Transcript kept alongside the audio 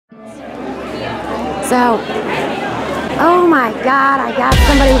So, oh my God, I got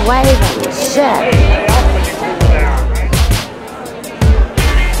somebody waving. Shit.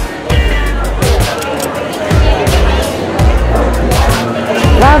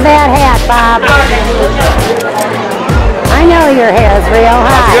 Love that hat, Bob. I know your hair is real. Hi.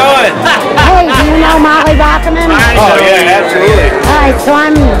 How's it going? Hey, do you know Molly Bachman? Oh, yeah, absolutely. All right, so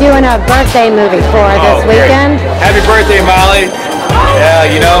I'm doing a birthday movie for her this weekend. Happy birthday, Molly. Yeah,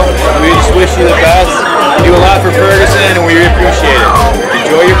 you know, we just wish you the best. You do a lot for Ferguson, and we appreciate it.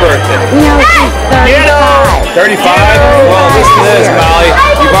 Enjoy your birthday. You know, she's 35. 35? Well, listen to this, Molly.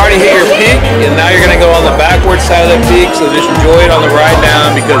 You've already hit your peak, and now you're going to go on the backward side of the peak, so just enjoy it on the ride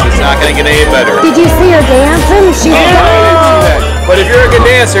down because it's not going to get any better. Did you see her dancing? She's But if you're a good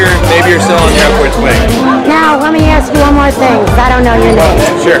dancer, maybe you're still on the upward swing. Now, let me ask you one more thing, because I don't know your name.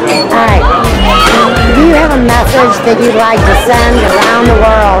 Sure. All right. Do you have a message that you'd like to send around the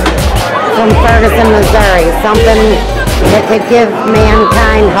world from Ferguson, Missouri? Something that could give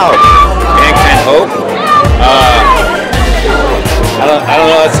mankind hope? Mankind hope? I don't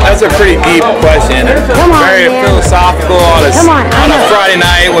know. That's a pretty deep question. Come on, very man. philosophical on a Friday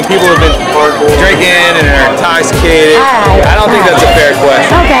night when people have been drinking and are intoxicated. I don't think that's a fair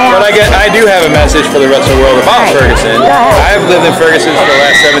question. Okay. But I do have a message for the rest of the world about Ferguson. I've lived in Ferguson for the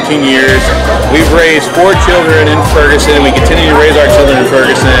last 17 years. We've raised 4 children in Ferguson. We continue to raise our children in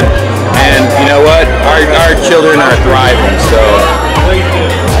Ferguson. And you know what? Our children are thriving. So.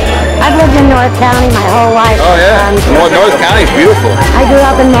 I've lived in North County my whole life. Oh yeah, North County is beautiful. I grew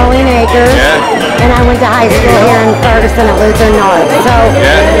up in Moline Acres, and I went to high school here in Ferguson at Lutheran North. So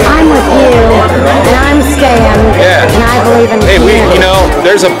I'm with you, and I'm staying, and I believe in community. You know,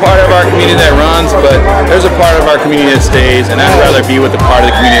 there's a part of our community that runs, but there's a part of our community that stays, and I'd rather be with the part of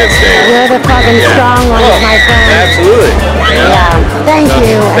the community that stays. You're the fucking strong ones, my friend. Absolutely. Yeah. Thank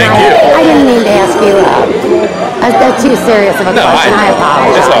you. Thank you. I didn't mean to ask you that's too serious of a question. I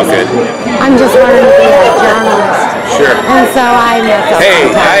apologize. It's all good. I'm just learning to be a journalist. Sure. And so I mess up. Hey,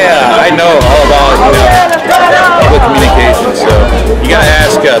 I know all about public communication. So you gotta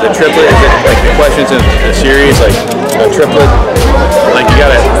ask the triplet. Is it like the questions in a series, like a triplet? Like you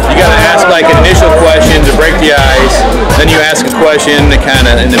gotta ask like an initial question to break the ice. Then you ask a question that kind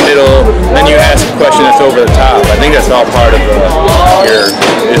of in the middle. Then you ask a question that's over the top. I think that's all part of your.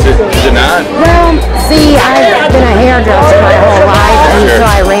 Is it not? Well, see, I've been a hairdresser my whole life, and so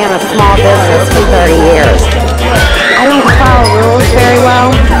I ran a small business for 30 years. I don't follow rules very well,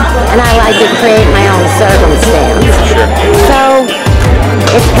 and I like to create my own circumstance. Sure. So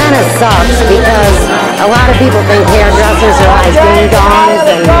it kind of sucks because a lot of people think hairdressers are like ding-dongs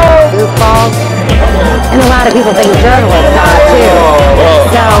and goofballs, and a lot of people think journalists are too.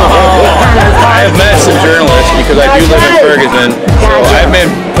 So it kind of is hard. I've met some journalists because I do live in Ferguson, so I've been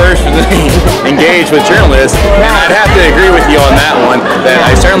personally engaged with journalists, and I'd have to agree with you on that one, that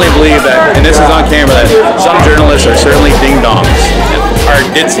I certainly believe that, and this is on camera, that some journalists are certainly ding-dongs, or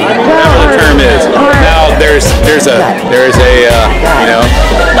ditzy, whatever the term is. Now, there's a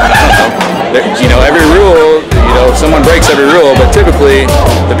you know, every rule, you know, someone breaks every rule, but typically,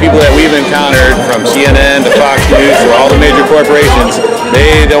 the people that we've encountered, from CNN to Fox News to all the major corporations,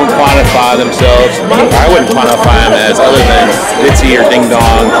 they don't quantify themselves, I wouldn't quantify them as other than ditzy or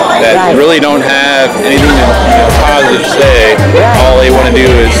ding-dong, that really don't have anything positive to say. All they want to do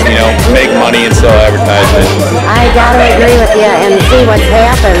is, you know, make money and sell advertisements. I gotta agree with you, and see what's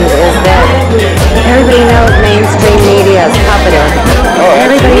happened is that everybody knows mainstream media is puppeted.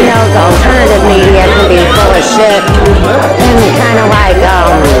 Everybody knows alternative media can be full of shit and kind of like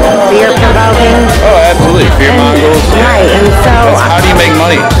fear-provoking. Oh, absolutely, fear-mongers. Right, and so how do you make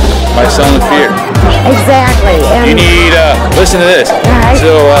money? By selling fear. Exactly. And you need listen to this.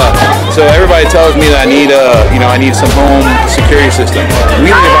 So everybody tells me that I need some home security system.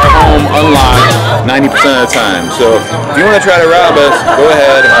 We leave our home unlocked 90% of the time. So if you want to try to rob us, go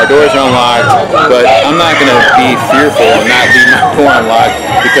ahead. Our doors are unlocked, but I'm not going to be fearful and not leave my door unlocked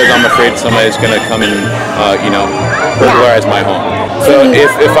because I'm afraid somebody's going to come and burglarize my home. So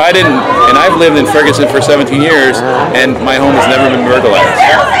if I didn't, and I've lived in Ferguson for 17 years, and my home has never been burglarized.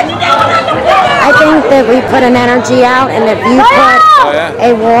 I think that we put an energy out, and if you put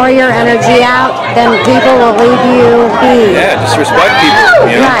a warrior energy out, then people will leave you be. Yeah, just respect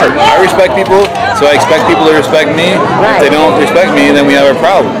people. You know? I respect people, so I expect people to respect me. If they don't respect me, then we have a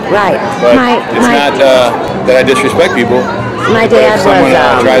problem. Right. But it's not that I disrespect people. My dad if someone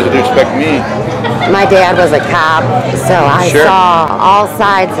tries to disrespect me. My dad was a cop, so I saw all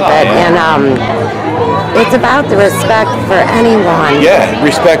sides of it, and It's about the respect for anyone. Yeah,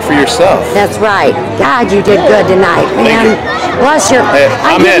 respect for yourself. That's right. God, you did good tonight, man. Bless your. Hey,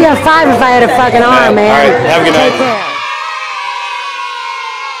 I'd give you a 5 if I had a fucking arm, man. All right, have a good night. Take care.